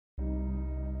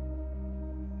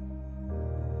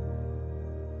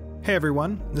Hey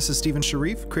everyone, this is Stephen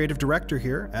Sharif, Creative Director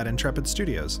here at Intrepid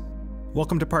Studios.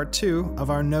 Welcome to part 2 of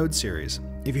our Node series.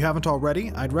 If you haven't already,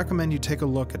 I'd recommend you take a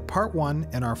look at part 1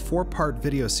 in our 4-part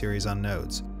video series on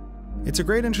nodes. It's a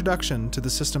great introduction to the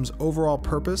system's overall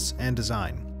purpose and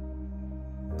design.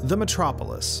 The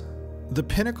metropolis, the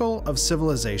pinnacle of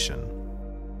civilization.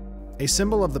 A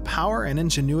symbol of the power and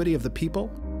ingenuity of the people,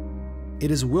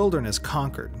 it is wilderness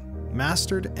conquered,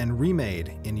 mastered, and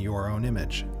remade in your own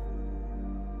image.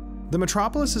 The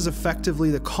metropolis is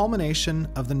effectively the culmination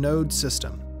of the node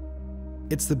system.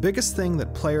 It's the biggest thing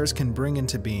that players can bring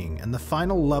into being and the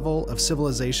final level of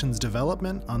civilization's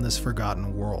development on this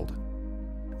forgotten world.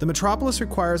 The metropolis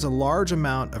requires a large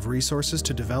amount of resources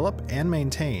to develop and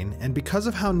maintain, and because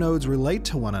of how nodes relate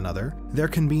to one another, there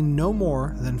can be no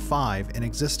more than 5 in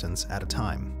existence at a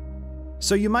time.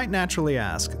 So you might naturally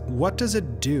ask, what does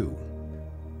it do?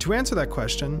 To answer that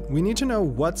question, we need to know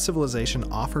what civilization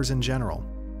offers in general.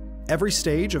 Every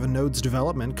stage of a node's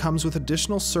development comes with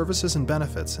additional services and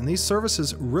benefits, and these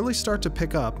services really start to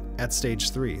pick up at stage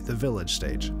 3, the village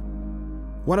stage.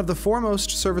 One of the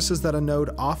foremost services that a node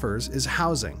offers is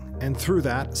housing, and through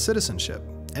that, citizenship.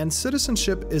 And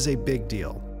citizenship is a big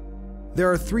deal.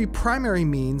 There are 3 primary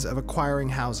means of acquiring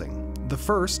housing. The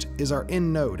first is our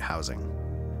in-node housing.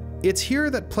 It's here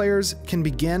that players can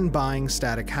begin buying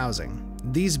static housing.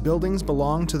 These buildings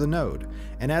belong to the node,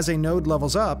 and as a node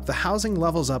levels up, the housing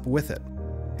levels up with it.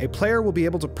 A player will be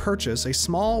able to purchase a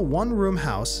small one-room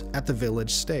house at the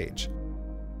village stage.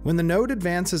 When the node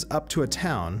advances up to a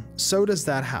town, so does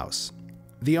that house.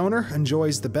 The owner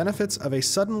enjoys the benefits of a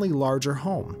suddenly larger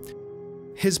home.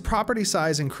 His property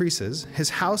size increases, his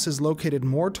house is located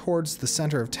more towards the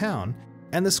center of town,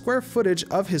 and the square footage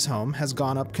of his home has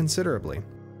gone up considerably.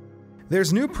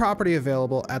 There's new property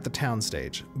available at the town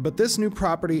stage, but this new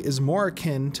property is more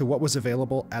akin to what was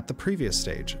available at the previous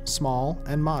stage, small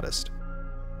and modest.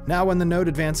 Now when the node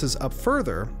advances up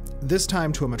further, this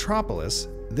time to a metropolis,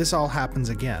 this all happens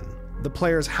again. The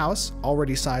player's house,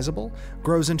 already sizable,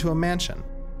 grows into a mansion.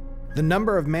 The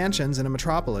number of mansions in a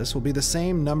metropolis will be the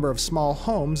same number of small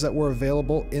homes that were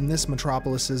available in this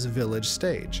metropolis's village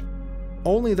stage.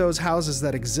 Only those houses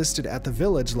that existed at the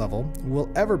village level will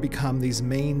ever become these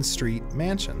main street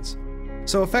mansions.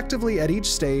 So effectively at each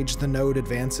stage the node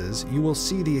advances, you will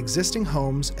see the existing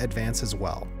homes advance as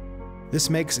well. This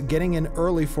makes getting in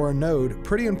early for a node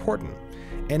pretty important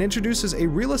and introduces a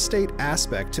real estate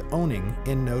aspect to owning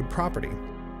in-node property.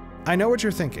 I know what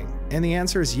you're thinking, and the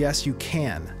answer is yes, you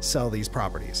can sell these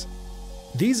properties.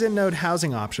 These in-node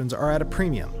housing options are at a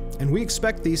premium, and we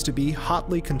expect these to be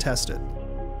hotly contested.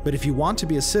 But if you want to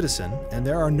be a citizen and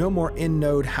there are no more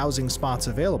in-node housing spots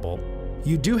available,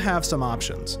 you do have some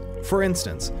options. For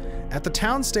instance, at the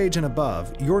town stage and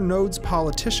above, your node's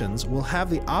politicians will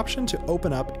have the option to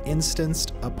open up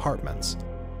instanced apartments.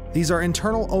 These are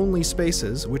internal-only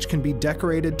spaces which can be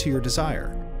decorated to your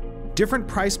desire. Different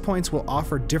price points will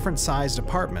offer different sized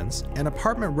apartments, and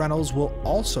apartment rentals will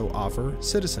also offer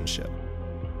citizenship.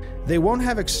 They won't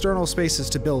have external spaces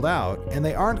to build out, and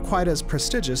they aren't quite as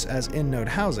prestigious as in-node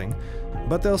housing,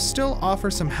 but they'll still offer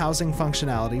some housing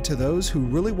functionality to those who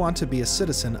really want to be a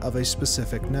citizen of a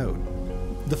specific node.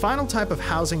 The final type of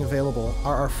housing available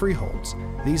are our freeholds.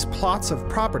 These plots of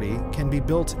property can be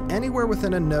built anywhere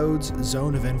within a node's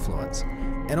zone of influence,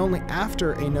 and only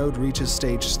after a node reaches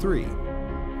stage 3.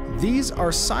 These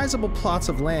are sizable plots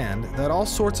of land that all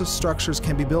sorts of structures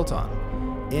can be built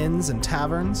on. Inns and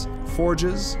taverns,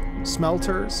 forges,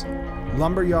 smelters,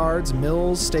 lumber yards,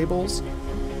 mills, stables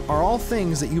are all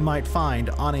things that you might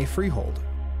find on a freehold.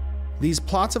 These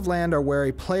plots of land are where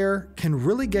a player can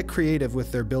really get creative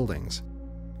with their buildings.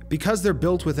 Because they're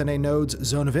built within a node's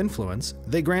zone of influence,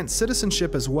 they grant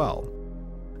citizenship as well.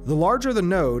 The larger the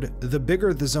node, the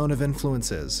bigger the zone of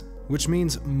influence is, which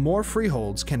means more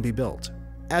freeholds can be built.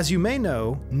 As you may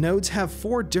know, nodes have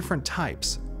 4 different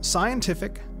types: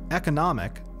 scientific,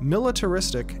 economic,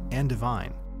 militaristic, and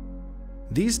divine.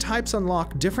 These types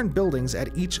unlock different buildings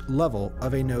at each level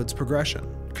of a node's progression,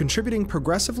 contributing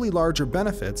progressively larger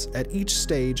benefits at each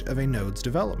stage of a node's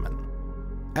development.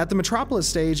 At the metropolis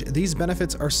stage, these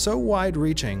benefits are so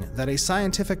wide-reaching that a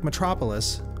scientific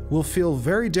metropolis will feel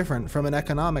very different from an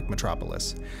economic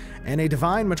metropolis, and a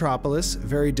divine metropolis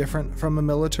very different from a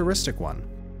militaristic one.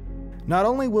 Not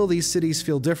only will these cities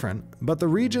feel different, but the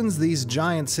regions these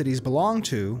giant cities belong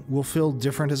to will feel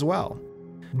different as well.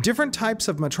 Different types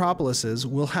of metropolises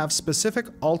will have specific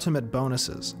ultimate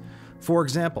bonuses. For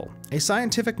example, a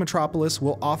scientific metropolis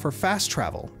will offer fast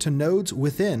travel to nodes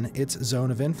within its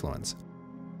zone of influence.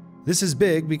 This is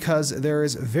big because there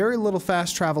is very little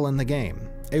fast travel in the game.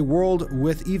 A world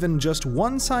with even just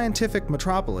one scientific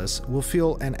metropolis will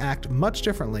feel and act much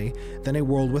differently than a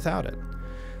world without it.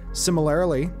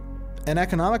 Similarly, an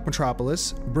economic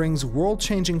metropolis brings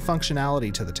world-changing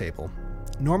functionality to the table.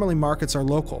 Normally, markets are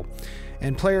local,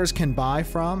 and players can buy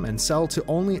from and sell to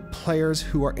only players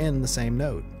who are in the same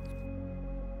node.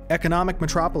 Economic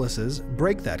metropolises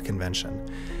break that convention,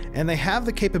 and they have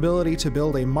the capability to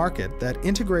build a market that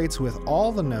integrates with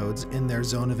all the nodes in their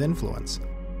zone of influence,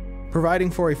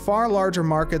 providing for a far larger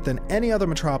market than any other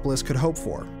metropolis could hope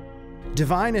for.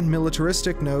 Divine and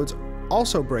militaristic nodes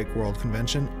also break world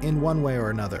convention in one way or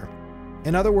another.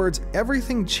 In other words,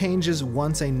 everything changes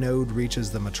once a node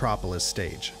reaches the metropolis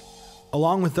stage.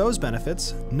 Along with those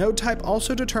benefits, node type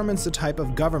also determines the type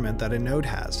of government that a node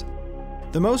has.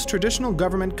 The most traditional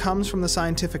government comes from the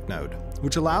scientific node,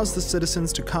 which allows the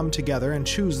citizens to come together and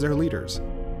choose their leaders.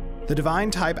 The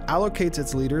divine type allocates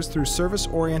its leaders through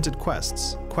service-oriented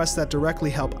quests, quests that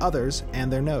directly help others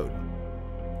and their node,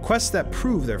 quests that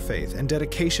prove their faith and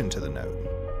dedication to the node.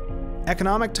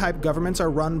 Economic type governments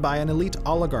are run by an elite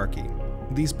oligarchy.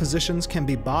 These positions can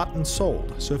be bought and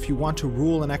sold, so if you want to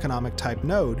rule an economic type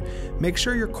node, make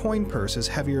sure your coin purse is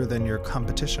heavier than your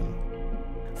competition.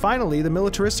 Finally, the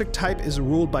militaristic type is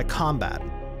ruled by combat.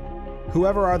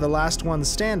 Whoever are the last ones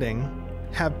standing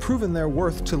have proven their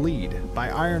worth to lead by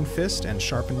iron fist and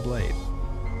sharpened blade.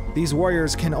 These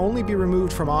warriors can only be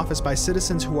removed from office by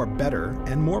citizens who are better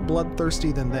and more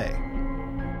bloodthirsty than they.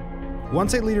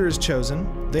 Once a leader is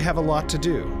chosen, they have a lot to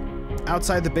do.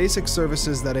 Outside the basic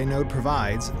services that a node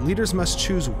provides, leaders must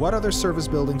choose what other service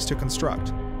buildings to construct,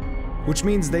 which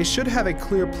means they should have a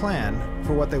clear plan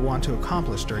for what they want to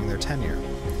accomplish during their tenure.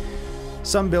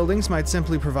 Some buildings might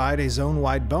simply provide a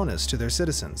zone-wide bonus to their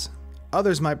citizens.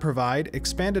 Others might provide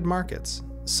expanded markets.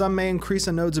 Some may increase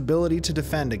a node's ability to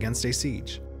defend against a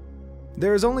siege.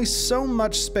 There is only so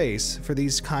much space for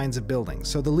these kinds of buildings,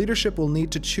 so the leadership will need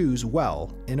to choose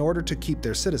well in order to keep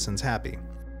their citizens happy.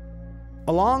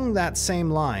 Along that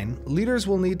same line, leaders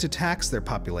will need to tax their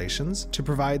populations to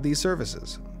provide these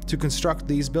services, to construct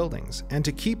these buildings, and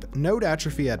to keep node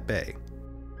atrophy at bay.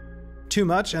 Too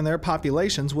much and their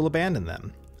populations will abandon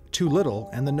them. Too little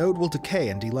and the node will decay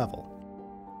and delevel.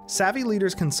 Savvy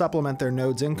leaders can supplement their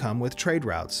node's income with trade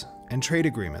routes and trade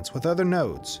agreements with other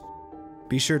nodes.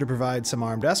 Be sure to provide some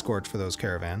armed escorts for those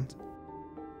caravans.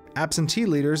 Absentee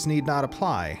leaders need not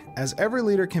apply, as every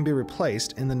leader can be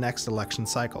replaced in the next election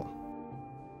cycle.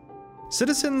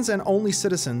 Citizens and only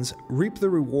citizens reap the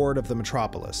reward of the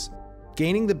metropolis,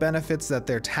 gaining the benefits that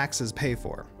their taxes pay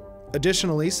for.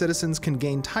 Additionally, citizens can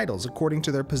gain titles according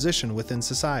to their position within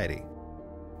society.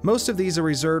 Most of these are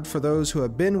reserved for those who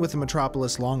have been with the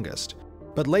metropolis longest,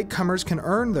 but latecomers can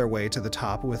earn their way to the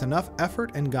top with enough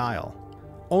effort and guile.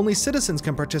 Only citizens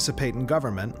can participate in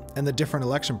government and the different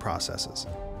election processes.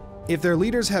 If their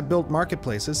leaders have built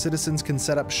marketplaces, citizens can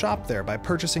set up shop there by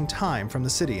purchasing time from the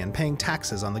city and paying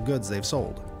taxes on the goods they've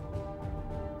sold.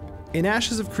 In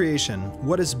Ashes of Creation,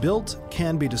 what is built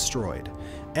can be destroyed,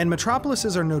 and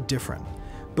metropolises are no different,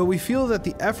 but we feel that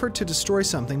the effort to destroy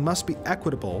something must be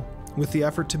equitable with the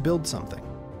effort to build something.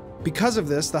 Because of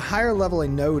this, the higher level a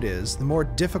node is, the more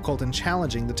difficult and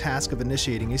challenging the task of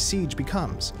initiating a siege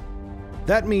becomes.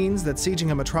 That means that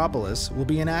sieging a metropolis will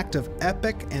be an act of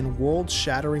epic and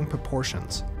world-shattering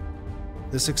proportions.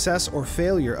 The success or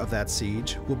failure of that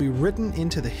siege will be written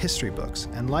into the history books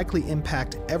and likely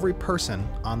impact every person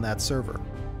on that server.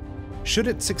 Should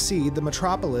it succeed, the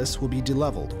metropolis will be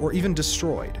deleveled or even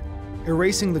destroyed,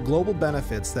 erasing the global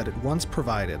benefits that it once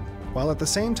provided, while at the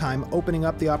same time opening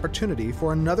up the opportunity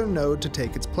for another node to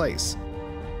take its place.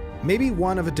 Maybe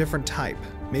one of a different type,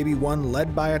 maybe one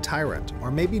led by a tyrant,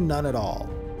 or maybe none at all.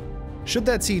 Should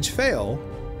that siege fail,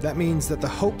 that means that the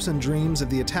hopes and dreams of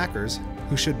the attackers,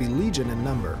 who should be legion in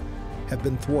number, have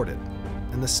been thwarted,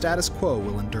 and the status quo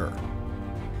will endure.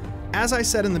 As I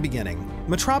said in the beginning,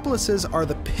 metropolises are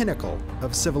the pinnacle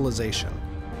of civilization.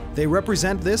 They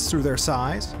represent this through their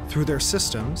size, through their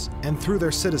systems, and through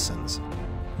their citizens.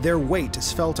 Their weight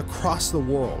is felt across the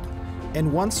world,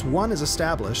 and once one is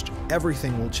established,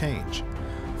 everything will change.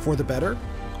 For the better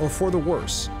or for the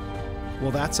worse?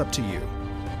 Well, that's up to you.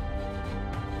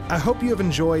 I hope you have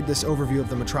enjoyed this overview of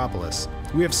the metropolis.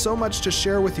 We have so much to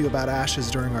share with you about Ashes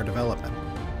during our development.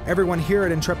 Everyone here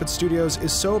at Intrepid Studios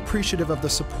is so appreciative of the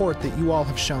support that you all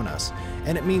have shown us,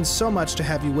 and it means so much to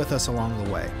have you with us along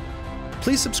the way.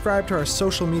 Please subscribe to our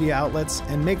social media outlets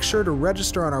and make sure to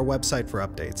register on our website for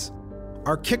updates.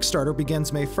 Our Kickstarter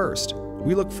begins May 1st.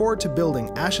 We look forward to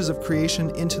building Ashes of Creation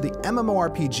into the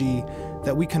MMORPG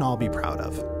that we can all be proud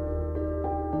of.